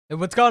And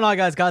what's going on,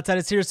 guys?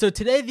 Godstatus here. So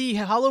today the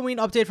Halloween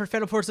update for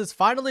Phantom Forces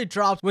finally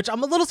dropped, which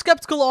I'm a little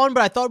skeptical on,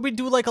 but I thought we'd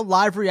do like a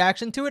live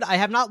reaction to it. I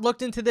have not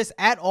looked into this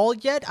at all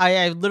yet.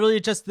 I literally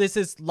just, this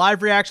is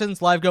live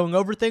reactions, live going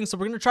over things. So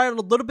we're going to try out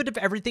a little bit of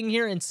everything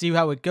here and see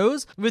how it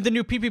goes. With the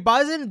new PP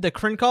Bison, the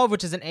Krinkov,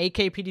 which is an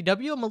AK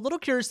PDW, I'm a little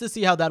curious to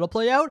see how that'll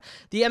play out.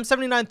 The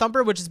M79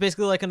 Thumper, which is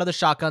basically like another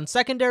shotgun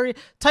secondary.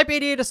 Type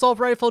 88 Assault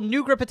Rifle,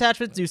 new grip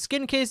attachments, new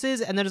skin cases,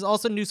 and then there's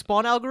also new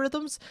spawn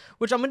algorithms,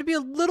 which I'm going to be a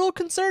little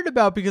concerned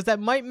about because that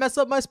might mess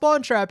up my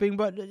spawn trapping,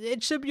 but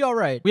it should be all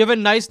right. We have a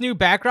nice new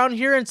background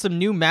here and some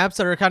new maps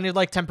that are kind of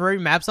like temporary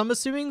maps, I'm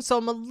assuming. So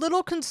I'm a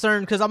little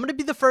concerned because I'm going to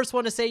be the first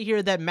one to say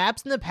here that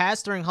maps in the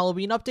past during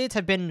Halloween updates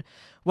have been,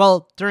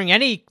 well, during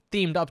any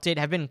themed update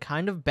have been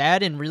kind of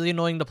bad and really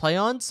annoying to play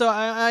on. So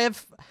I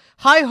have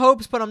high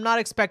hopes, but I'm not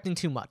expecting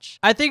too much.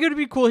 I think it would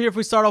be cool here if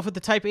we start off with the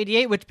Type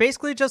 88, which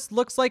basically just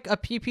looks like a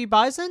PP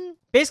Bison.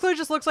 Basically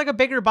just looks like a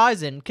bigger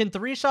Bison. Can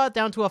 3-shot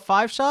down to a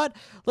 5-shot.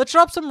 Let's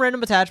drop some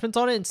random attachments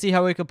on it and see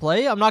how it could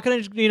play. I'm not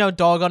going to,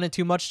 dog on it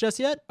too much just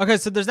yet. Okay,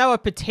 so there's now a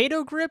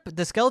potato grip.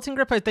 The skeleton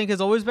grip, I think, has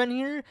always been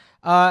here.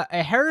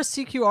 A Harris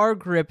CQR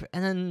grip.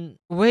 And then,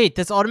 wait,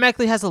 this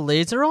automatically has a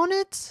laser on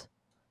it?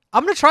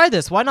 I'm going to try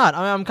this. Why not?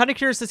 I'm kind of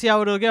curious to see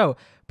how it'll go.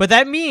 But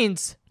that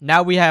means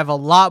now we have a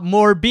lot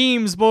more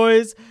beams,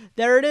 boys.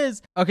 There it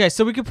is. Okay,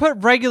 so we could put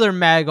regular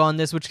mag on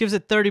this, which gives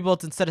it 30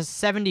 bullets instead of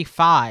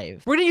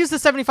 75. We're going to use the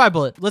 75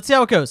 bullet. Let's see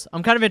how it goes.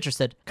 I'm kind of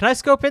interested. Can I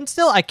scope in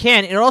still? I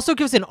can. It also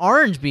gives an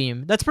orange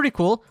beam. That's pretty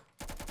cool.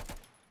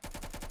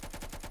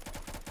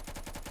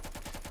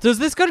 Does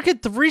this gun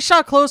get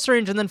 3-shot close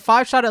range and then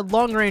 5-shot at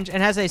long range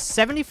and has a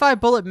 75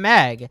 bullet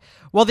mag?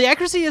 While the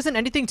accuracy isn't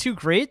anything too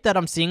great that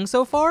I'm seeing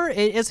so far,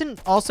 it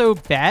isn't also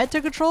bad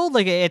to control.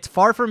 Like, it's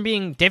far from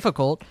being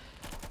difficult.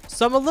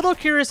 So I'm a little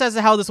curious as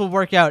to how this will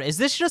work out. Is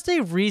this just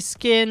a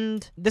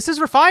reskinned... This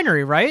is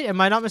Refinery, right? Am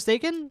I not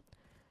mistaken?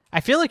 I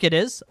feel like it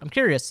is. I'm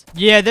curious.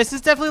 Yeah, this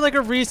is definitely like a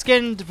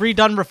reskinned,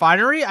 redone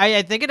Refinery.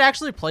 I think it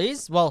actually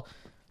plays. Well,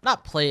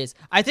 not plays.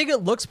 I think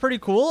it looks pretty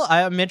cool.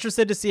 I'm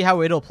interested to see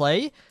how it'll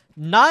play.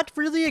 Not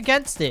really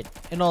against it,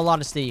 in all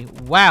honesty.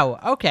 Wow,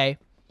 okay.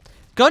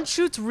 Gun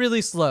shoots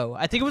really slow.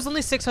 I think it was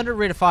only 600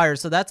 rate of fire,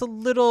 so that's a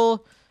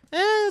little...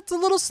 it's a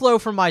little slow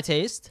for my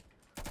taste.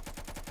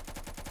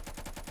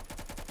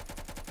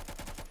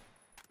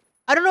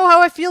 I don't know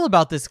how I feel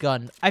about this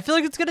gun. I feel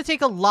like it's going to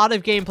take a lot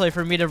of gameplay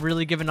for me to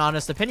really give an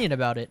honest opinion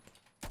about it.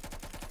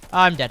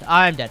 I'm dead.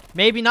 I'm dead.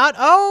 Maybe not.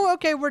 Oh,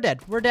 okay, we're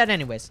dead. We're dead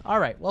anyways. All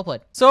right, well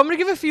played. So I'm going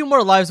to give a few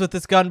more lives with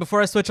this gun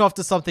before I switch off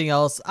to something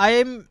else.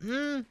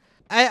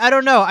 I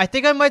don't know. I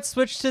think I might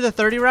switch to the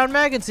 30-round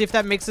mag and see if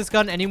that makes this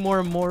gun any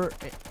more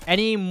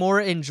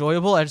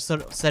enjoyable. I just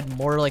said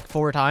more like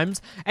 4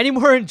 times. Any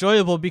more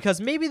enjoyable, because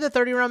maybe the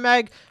 30-round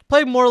mag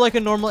play more like a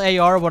normal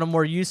AR, what I'm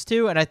more used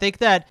to. And I think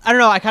that, I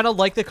don't know, I kind of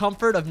like the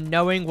comfort of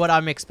knowing what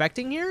I'm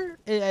expecting here,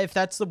 if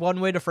that's the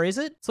one way to phrase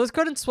it. So let's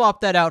go ahead and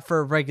swap that out for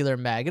a regular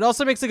mag. It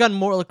also makes the gun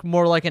look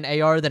more like an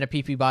AR than a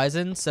PP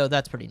Bison, so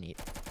that's pretty neat.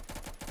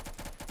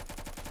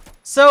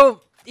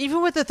 So...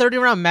 even with the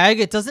 30-round mag,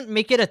 it doesn't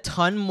make it a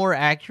ton more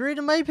accurate,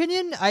 in my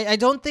opinion. I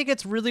don't think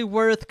it's really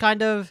worth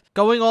kind of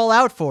going all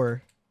out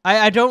for.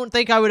 I don't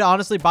think I would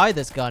honestly buy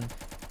this gun.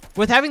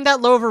 With having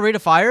that low of a rate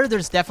of fire,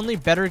 there's definitely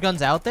better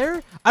guns out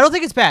there. I don't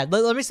think it's bad.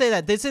 Let me say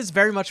that. This is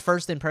very much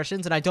first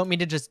impressions, and I don't mean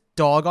to just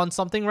dog on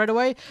something right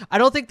away. I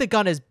don't think the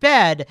gun is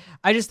bad.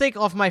 I just think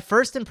off my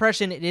first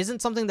impression, it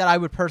isn't something that I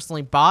would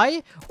personally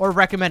buy or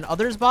recommend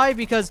others buy,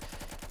 because...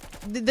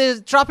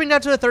 the dropping down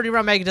to a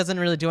 30-round mag doesn't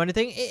really do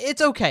anything.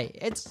 It's okay.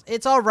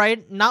 It's all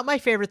right. Not my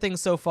favorite thing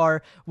so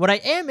far. What I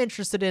am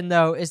interested in,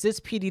 though, is this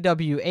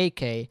PDW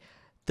AK,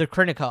 the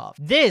Krinkov.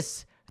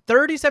 This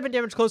 37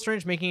 damage close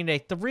range, making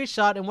it a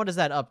 3-shot. And what is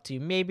that up to?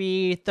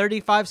 Maybe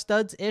 35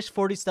 studs-ish,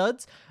 40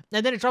 studs.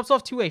 And then it drops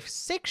off to a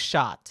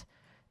 6-shot.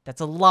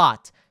 That's a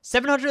lot.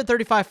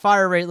 735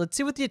 fire rate. Let's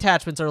see what the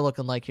attachments are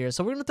looking like here.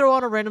 So we're going to throw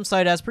on a random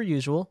sight as per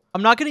usual.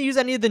 I'm not going to use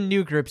any of the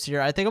new grips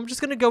here. I think I'm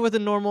just going to go with a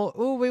normal...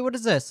 Oh, wait, what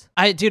is this?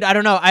 Dude, I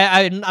don't know.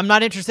 I'm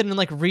not interested in,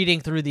 like, reading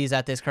through these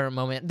at this current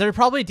moment. They're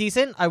probably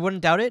decent. I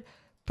wouldn't doubt it.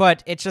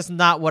 But it's just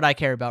not what I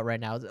care about right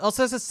now. It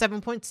also has a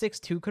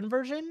 7.62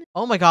 conversion.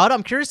 Oh my god,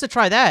 I'm curious to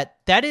try that.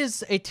 That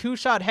is a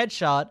 2-shot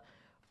headshot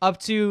up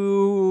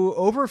to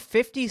over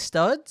 50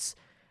 studs.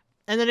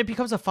 And then it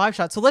becomes a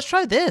 5-shot. So let's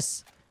try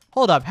this.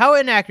 Hold up. How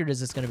inaccurate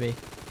is this going to be?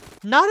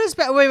 Not as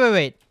bad.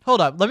 Wait.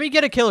 Hold up. Let me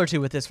get a kill or two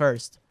with this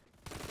first.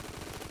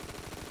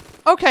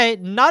 Okay.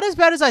 Not as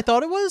bad as I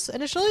thought it was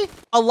initially.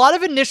 A lot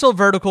of initial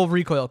vertical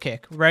recoil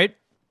kick, right?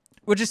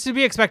 Which is to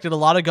be expected. A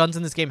lot of guns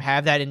in this game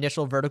have that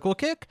initial vertical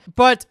kick.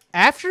 But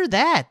after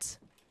that,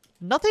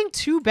 nothing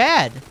too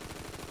bad.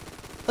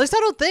 At least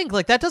I don't think.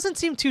 Like, that doesn't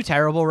seem too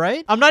terrible,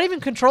 right? I'm not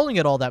even controlling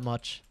it all that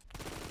much.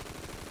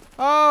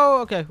 Oh,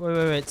 okay.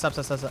 Wait. Stop.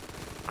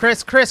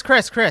 Chris,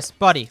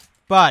 buddy.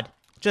 Bud,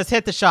 just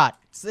hit the shot.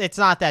 It's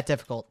not that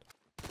difficult.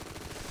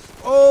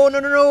 Oh,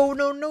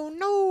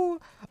 no.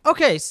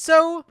 Okay,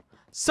 so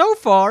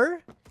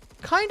far,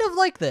 kind of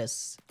like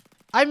this.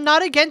 I'm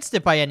not against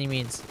it by any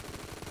means.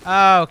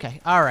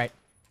 Okay, all right.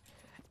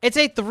 It's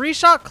a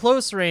 3-shot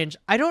close range.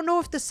 I don't know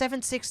if the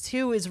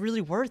 7.62 is really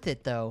worth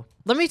it, though.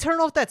 Let me turn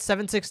off that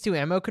 7.62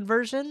 ammo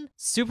conversion.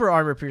 Super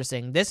armor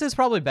piercing. This is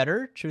probably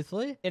better,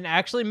 truthfully. It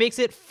actually makes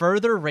it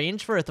further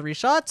range for a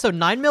 3-shot, so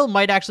 9mm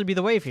might actually be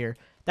the wave here.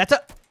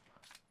 That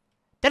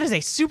is a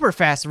super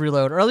fast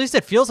reload, or at least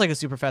it feels like a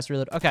super fast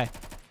reload. Okay.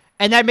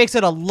 And that makes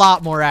it a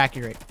lot more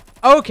accurate.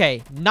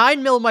 Okay,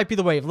 9mm might be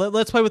the wave.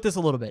 Let's play with this a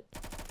little bit.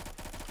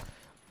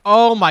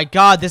 Oh my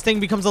god, this thing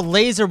becomes a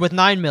laser with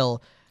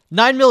 9mm.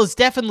 9mm is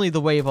definitely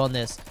the wave on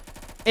this.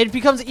 It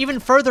becomes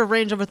even further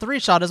range of a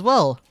 3-shot as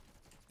well.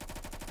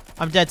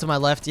 I'm dead to my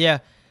left, yeah.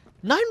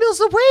 9mm's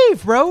the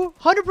wave, bro.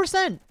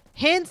 100%.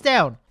 Hands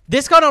down.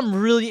 This gun I'm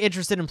really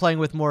interested in playing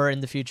with more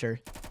in the future.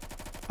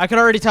 I can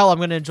already tell I'm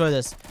going to enjoy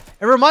this.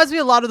 It reminds me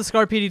a lot of the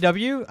Scar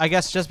PDW. I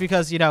guess just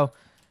because, you know,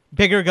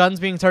 bigger guns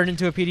being turned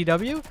into a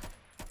PDW.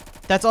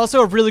 That's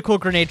also a really cool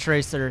grenade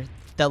tracer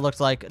that looked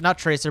like. Not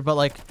tracer, but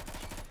like...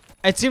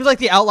 It seems like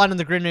the outline of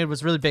the grenade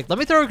was really big. Let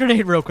me throw a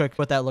grenade real quick,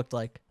 what that looked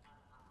like.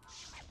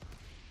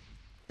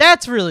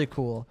 That's really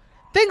cool.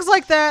 Things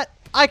like that,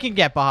 I can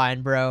get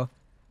behind, bro.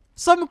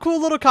 Some cool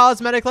little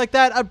cosmetic like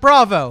that,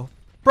 bravo.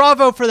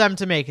 Bravo for them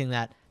to making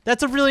that.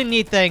 That's a really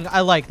neat thing.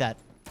 I like that.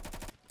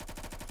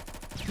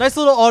 Nice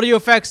little audio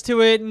effects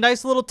to it.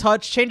 Nice little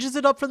touch. Changes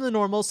it up from the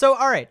normal. So,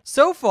 alright.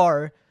 So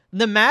far,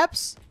 the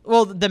maps,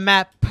 well, the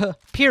map,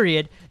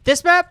 period.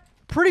 This map,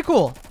 pretty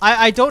cool.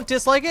 I don't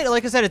dislike it.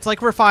 Like I said, it's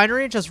like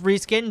Refinery, just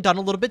reskin, done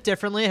a little bit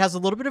differently. It has a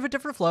little bit of a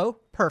different flow.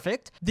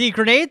 Perfect. The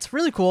grenades,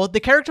 really cool.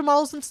 The character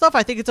models and stuff,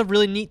 I think it's a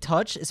really neat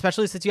touch,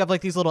 especially since you have like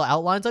these little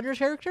outlines on your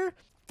character.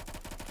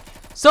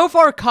 So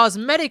far,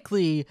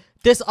 cosmetically,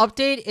 this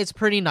update is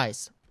pretty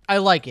nice. I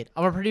like it.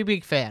 I'm a pretty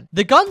big fan.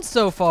 The guns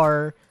so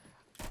far,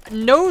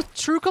 no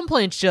true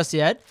complaints just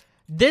yet.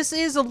 This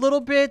is a little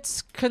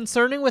bit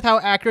concerning with how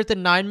accurate the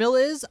 9mm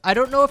is. I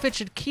don't know if it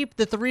should keep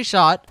the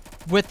 3-shot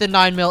with the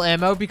 9mm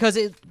ammo because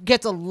it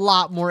gets a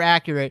lot more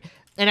accurate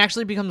and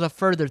actually becomes a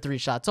further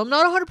 3-shot. So I'm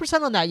not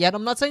 100% on that yet.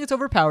 I'm not saying it's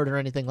overpowered or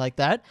anything like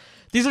that.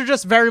 These are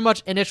just very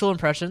much initial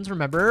impressions.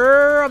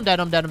 Remember, I'm dead,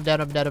 I'm dead, I'm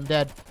dead, I'm dead, I'm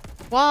dead.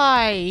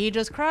 Why? He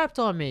just crapped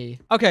on me.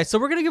 Okay, so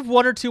we're gonna give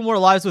 1 or 2 more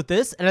lives with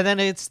this, and then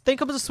I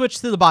think I'm gonna switch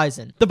to the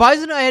Bison. The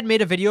Bison I had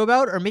made a video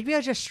about, or maybe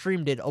I just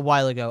streamed it a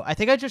while ago. I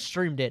think I just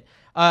streamed it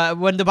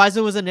when the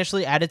Bison was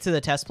initially added to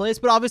the test plays,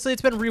 but obviously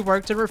it's been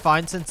reworked and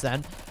refined since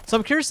then. So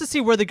I'm curious to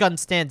see where the gun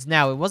stands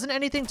now. It wasn't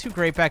anything too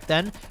great back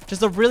then,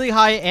 just a really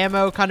high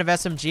ammo kind of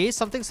SMG,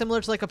 something similar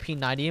to like a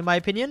P90 in my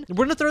opinion.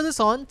 We're gonna throw this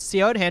on, see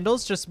how it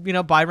handles, just, you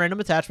know, buy random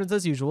attachments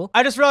as usual.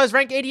 I just realized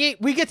rank 88,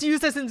 we get to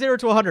use this in 0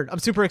 to 100. I'm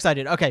super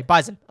excited. Okay,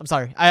 Bison, I'm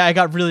sorry. I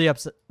got really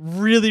upset,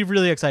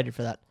 really excited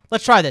for that.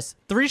 Let's try this.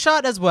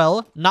 3-shot as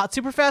well, not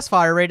super fast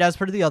fire rate as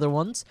per the other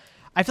ones.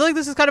 I feel like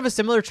this is kind of a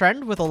similar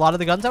trend with a lot of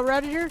the guns that were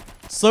added here.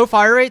 Slow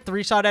fire rate,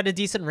 3-shot at a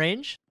decent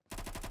range.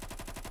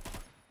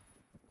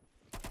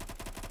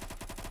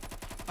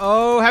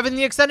 Oh, having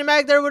the extended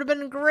mag there would have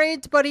been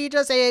great, but he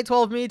just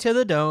AA-12 me to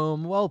the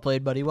dome. Well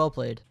played, buddy. Well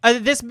played.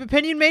 This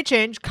opinion may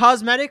change.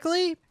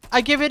 Cosmetically,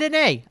 I give it an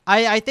A.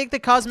 I think the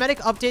cosmetic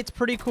update's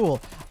pretty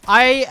cool.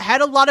 I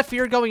had a lot of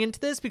fear going into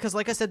this because,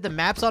 like I said, the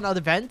maps on other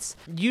events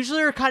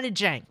usually are kind of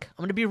jank. I'm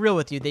going to be real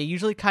with you. They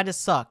usually kind of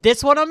suck.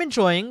 This one I'm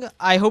enjoying.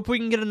 I hope we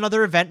can get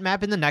another event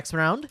map in the next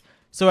round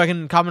so I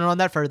can comment on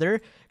that further.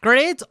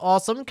 Grenades,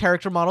 awesome.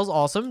 Character models,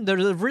 awesome.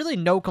 There's really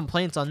no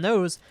complaints on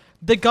those.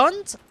 The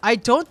guns, I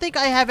don't think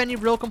I have any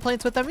real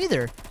complaints with them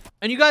either.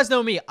 And you guys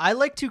know me. I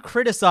like to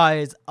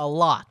criticize a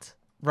lot,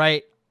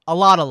 right? A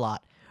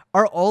lot.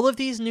 Are all of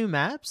these new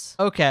maps?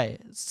 Okay,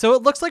 so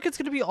it looks like it's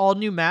going to be all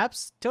new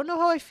maps. Don't know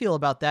how I feel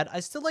about that. I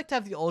still like to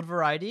have the old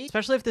variety,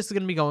 especially if this is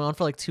going to be going on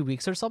for like 2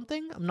 weeks or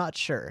something. I'm not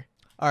sure.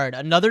 All right,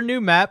 another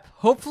new map.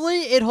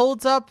 Hopefully it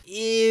holds up.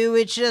 Ew,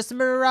 it's just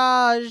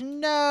Mirage.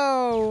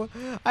 No,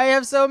 I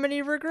have so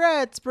many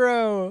regrets,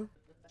 bro.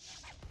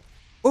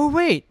 Oh,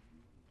 wait.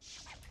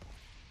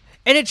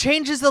 And it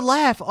changes the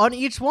laugh on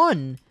each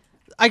one.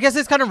 I guess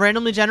it's kind of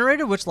randomly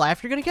generated which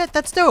laugh you're going to get.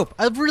 That's dope.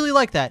 I really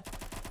like that.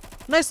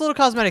 Nice little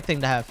cosmetic thing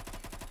to have.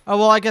 Oh,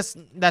 well, I guess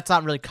that's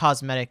not really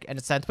cosmetic in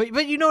a sense,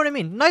 but you know what I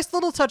mean. Nice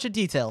little touch of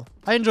detail.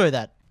 I enjoy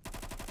that.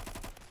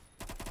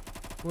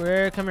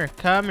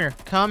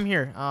 Come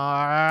here.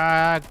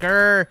 Ah,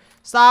 grr.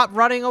 Stop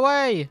running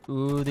away.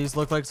 Ooh, these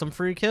look like some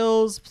free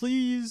kills.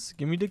 Please,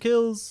 give me the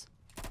kills.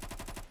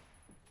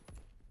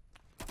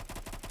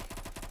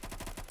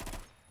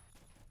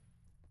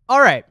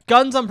 All right,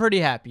 guns I'm pretty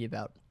happy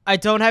about. I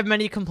don't have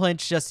many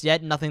complaints just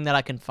yet, nothing that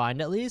I can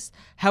find at least.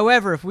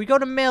 However, if we go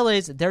to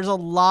melees, there's a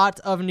lot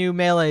of new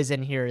melees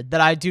in here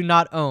that I do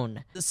not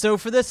own. So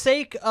for the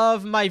sake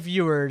of my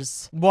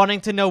viewers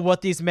wanting to know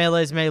what these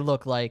melees may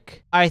look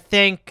like, I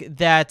think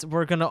that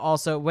we're gonna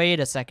also... Wait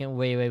a second.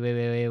 Wait.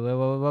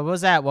 What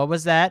was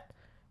that?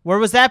 Where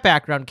was that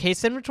background?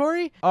 Case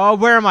inventory? Oh,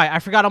 where am I? I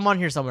forgot I'm on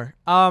here somewhere.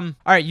 All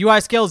right,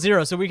 UI scale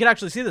 0, so we can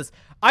actually see this.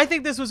 I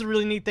think this was a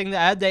really neat thing to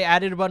add. They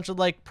added a bunch of,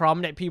 like,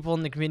 prominent people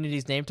in the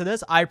community's name to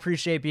this. I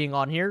appreciate being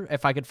on here,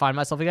 if I could find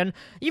myself again.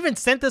 Even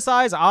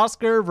Synthesize,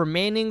 Oscar,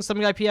 Remaining, Some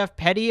Guy PF,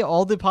 Petty,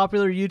 all the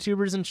popular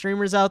YouTubers and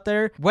streamers out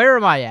there. Where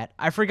am I at?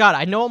 I forgot.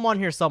 I know I'm on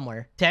here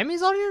somewhere.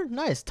 Tammy's on here?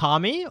 Nice.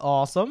 Tommy,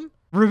 awesome.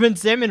 Ruben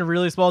Sim in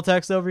really small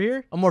text over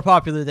here. I'm more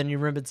popular than you,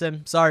 Ruben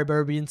Sim. Sorry,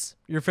 Burbeans.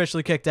 You're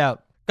officially kicked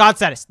out.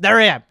 Godstatus. There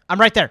I am.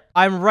 I'm right there.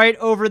 I'm right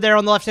over there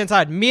on the left-hand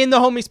side. Me and the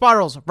homie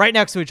Spirals right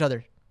next to each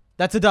other.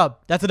 That's a dub.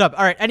 That's a dub.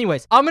 All right,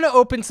 anyways. I'm going to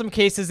open some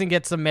cases and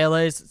get some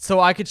melees so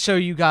I could show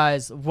you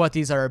guys what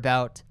these are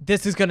about.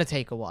 This is going to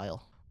take a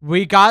while.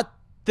 We got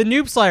the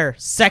Noob Slayer.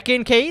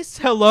 Second case.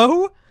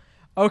 Hello?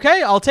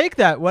 Okay, I'll take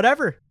that.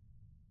 Whatever.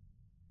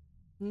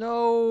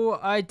 No,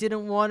 I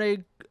didn't want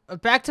a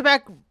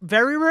back-to-back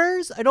very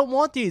rares. I don't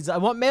want these. I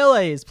want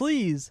melees,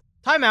 please.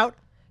 Timeout.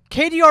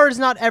 KDR is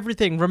not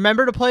everything.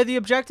 Remember to play the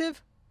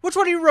objective? Which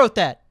one of you wrote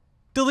that?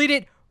 Delete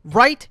it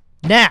right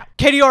now.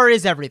 KDR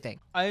is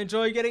everything. I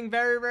enjoy getting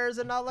very rares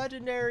and not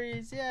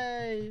legendaries.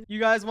 Yay. You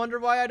guys wonder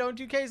why I don't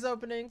do case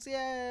openings.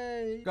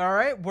 Yay. All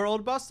right,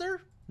 World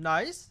Buster.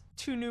 Nice.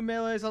 2 new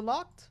melees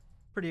unlocked.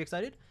 Pretty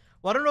excited.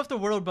 Well, I don't know if the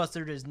World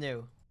Buster is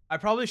new. I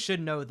probably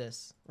should know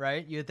this,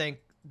 right? You'd think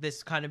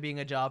this kind of being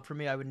a job for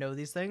me, I would know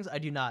these things. I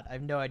do not. I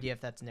have no idea if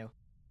that's new.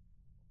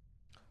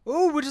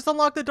 Oh, we just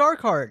unlocked the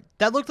Dark Heart.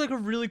 That looked like a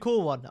really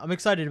cool one. I'm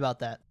excited about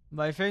that.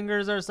 My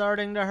fingers are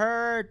starting to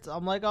hurt.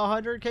 I'm like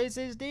 100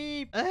 cases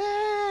deep.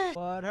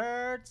 What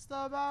hurts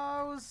the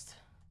most?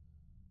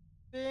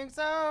 Being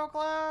so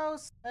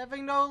close.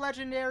 Having no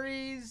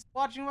legendaries.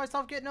 Watching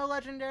myself get no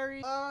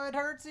legendaries. Oh, it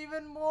hurts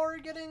even more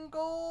getting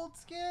gold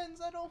skins.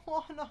 I don't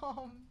want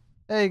them.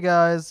 Hey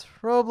guys,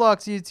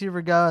 Roblox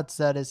YouTuber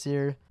Godstatus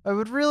here. I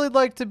would really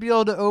like to be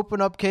able to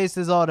open up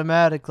cases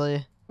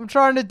automatically. I'm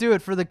trying to do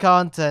it for the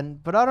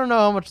content, but I don't know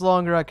how much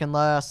longer I can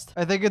last.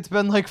 I think it's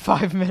been like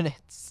 5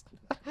 minutes.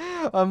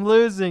 I'm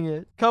losing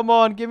it. Come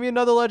on, give me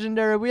another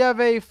legendary. We have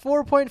a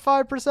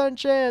 4.5%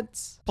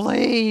 chance.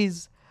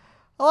 Please.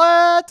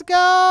 Let's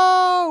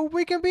go.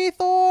 We can be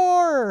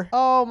Thor.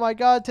 Oh my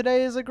god,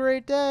 today is a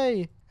great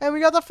day. And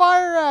we got the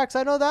fire axe.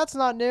 I know that's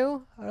not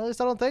new. Or at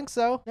least I don't think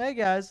so. Hey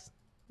guys,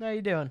 how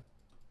you doing?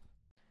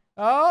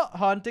 Oh,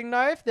 hunting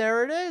knife.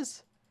 There it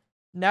is.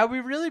 Now we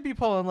really be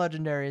pulling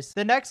legendaries.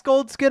 The next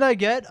gold skin I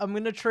get, I'm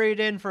going to trade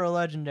in for a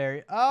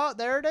legendary. Oh,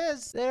 there it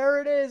is.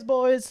 There it is,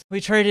 boys. We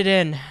traded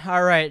in.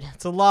 All right.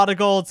 It's a lot of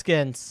gold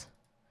skins.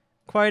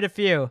 Quite a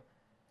few.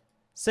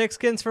 6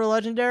 skins for a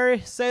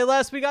legendary. Say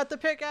less. We got the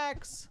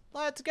pickaxe.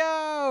 Let's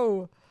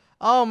go.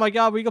 Oh my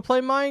god. We can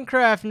play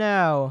Minecraft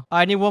now.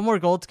 I need 1 more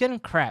gold skin.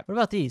 Crap. What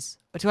about these?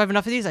 Do I have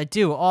enough of these? I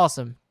do.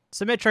 Awesome.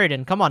 Submit trade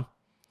in. Come on.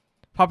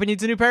 Poppy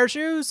needs a new pair of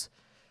shoes.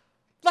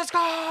 Let's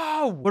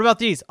go! What about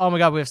these? Oh my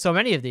god, we have so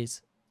many of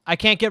these. I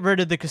can't get rid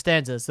of the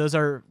Costanzas. Those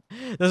are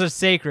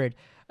sacred.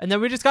 And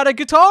then we just got a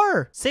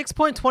guitar.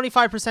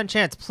 6.25%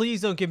 chance.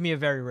 Please don't give me a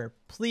very rare.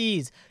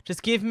 Please.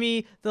 Just give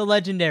me the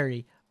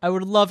legendary. I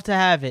would love to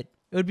have it.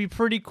 It would be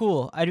pretty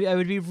cool. I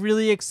would be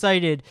really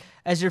excited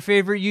as your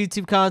favorite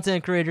YouTube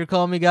content creator.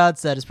 Call me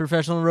Godstatus.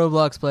 Professional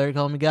Roblox player.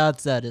 Call me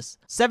Godstatus.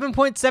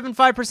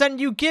 7.75%.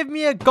 You give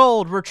me a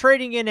gold. We're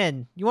trading it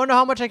in. You want to know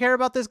how much I care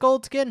about this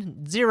gold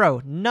skin?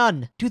 0.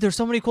 None. Dude, there's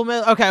so many cool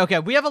melees. Okay.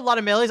 We have a lot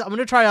of melees. I'm going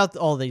to try out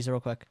all these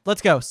real quick.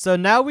 Let's go. So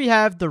now we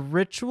have the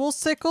ritual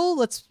sickle.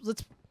 Let's.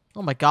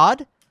 Oh my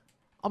god.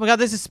 Oh my god,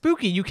 this is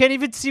spooky. You can't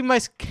even see my...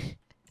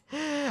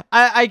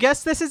 I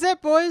guess this is it,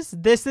 boys.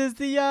 This is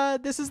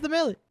the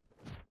melee.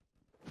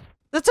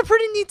 That's a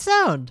pretty neat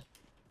sound.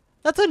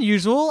 That's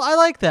unusual. I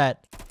like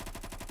that.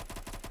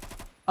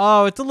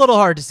 Oh, it's a little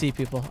hard to see,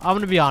 people. I'm going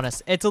to be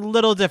honest. It's a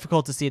little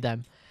difficult to see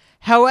them.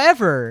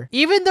 However,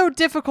 even though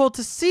difficult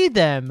to see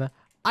them,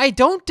 I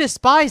don't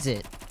despise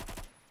it.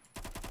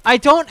 I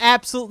don't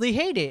absolutely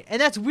hate it. And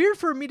that's weird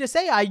for me to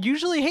say. I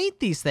usually hate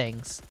these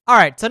things. All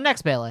right, so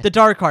next melee. The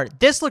Dark Heart.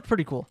 This looked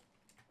pretty cool.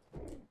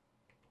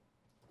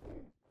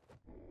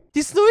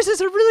 These noises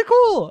are really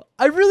cool.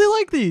 I really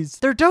like these.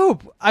 They're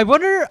dope. I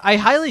wonder, I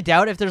highly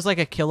doubt if there's like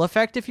a kill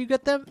effect if you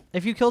get them,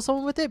 if you kill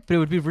someone with it, but it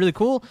would be really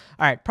cool.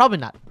 All right, probably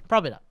not.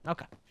 Probably not.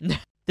 Okay.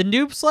 The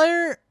Noob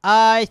Slayer,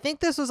 I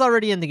think this was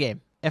already in the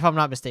game, if I'm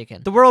not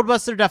mistaken. The World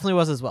Buster definitely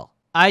was as well.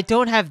 I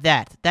don't have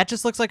that. That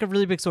just looks like a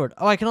really big sword.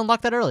 Oh, I can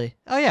unlock that early.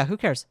 Oh yeah, who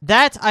cares?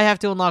 That I have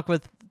to unlock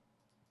with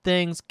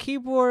things.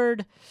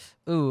 Keyboard.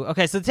 Ooh,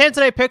 okay, so the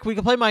Tanzanite pick, we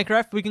can play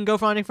Minecraft. We can go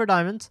finding for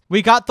diamonds.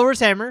 We got Thor's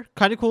hammer.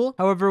 Kind of cool.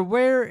 However,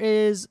 where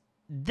is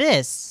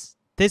this?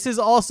 This is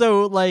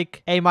also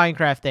like a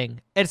Minecraft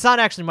thing. It's not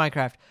actually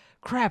Minecraft.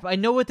 Crap, I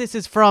know what this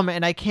is from,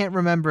 and I can't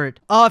remember it.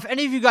 Oh, if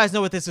any of you guys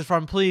know what this is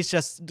from, please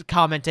just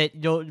comment it.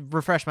 You'll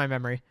refresh my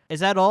memory. Is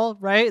that all,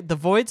 right? The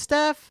Void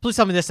Staff? Please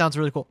tell me this sounds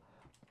really cool.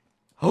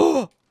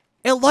 Oh,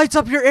 it lights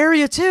up your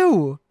area,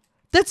 too.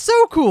 That's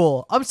so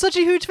cool. I'm such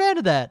a huge fan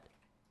of that.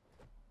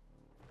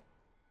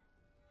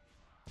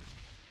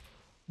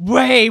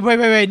 Wait.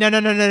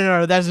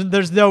 No.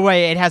 There's no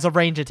way it has a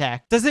range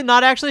attack. Does it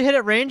not actually hit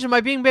at range? Am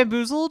I being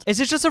bamboozled? Is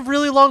it just a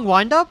really long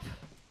windup?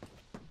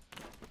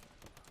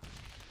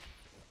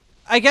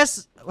 I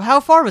guess, how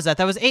far was that?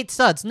 That was 8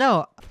 studs.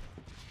 No.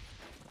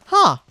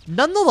 Huh.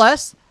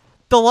 Nonetheless,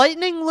 the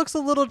lightning looks a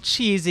little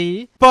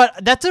cheesy,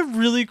 but that's a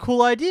really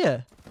cool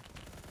idea.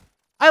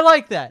 I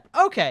like that.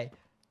 Okay.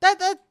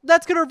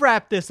 That's gonna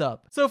wrap this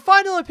up. So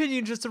final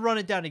opinion, just to run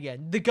it down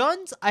again. The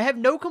guns, I have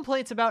no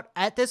complaints about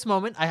at this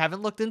moment. I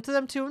haven't looked into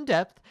them too in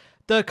depth.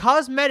 The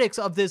cosmetics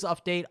of this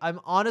update, I'm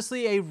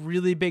honestly a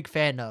really big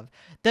fan of.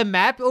 The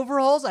map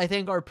overhauls, I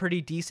think, are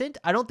pretty decent.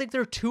 I don't think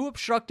they're too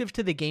obstructive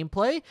to the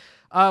gameplay.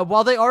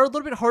 While they are a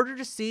little bit harder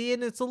to see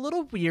and it's a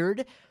little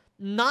weird,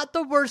 not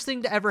the worst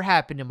thing to ever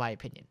happen, in my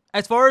opinion.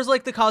 As far as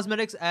like the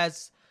cosmetics,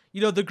 as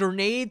you know, the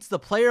grenades, the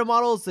player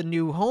models, the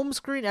new home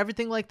screen,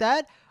 everything like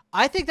that,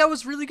 I think that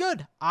was really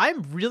good.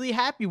 I'm really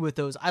happy with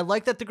those. I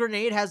like that the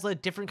grenade has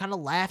like different kind of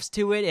laughs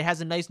to it. It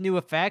has a nice new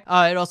effect.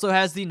 It also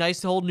has the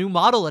nice whole new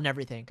model and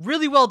everything.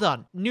 Really well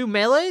done. New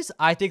melees,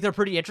 I think they're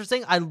pretty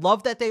interesting. I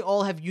love that they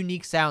all have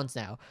unique sounds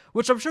now,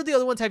 which I'm sure the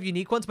other ones have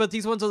unique ones, but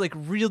these ones are like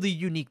really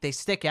unique. They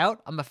stick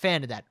out. I'm a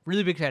fan of that.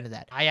 Really big fan of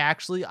that.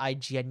 I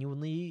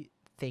genuinely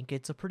think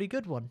it's a pretty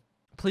good one.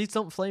 Please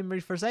don't flame me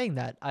for saying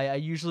that.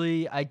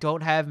 I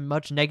don't have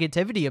much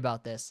negativity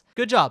about this.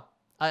 Good job.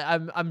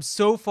 I'm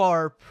so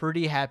far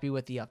pretty happy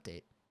with the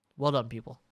update. Well done, people.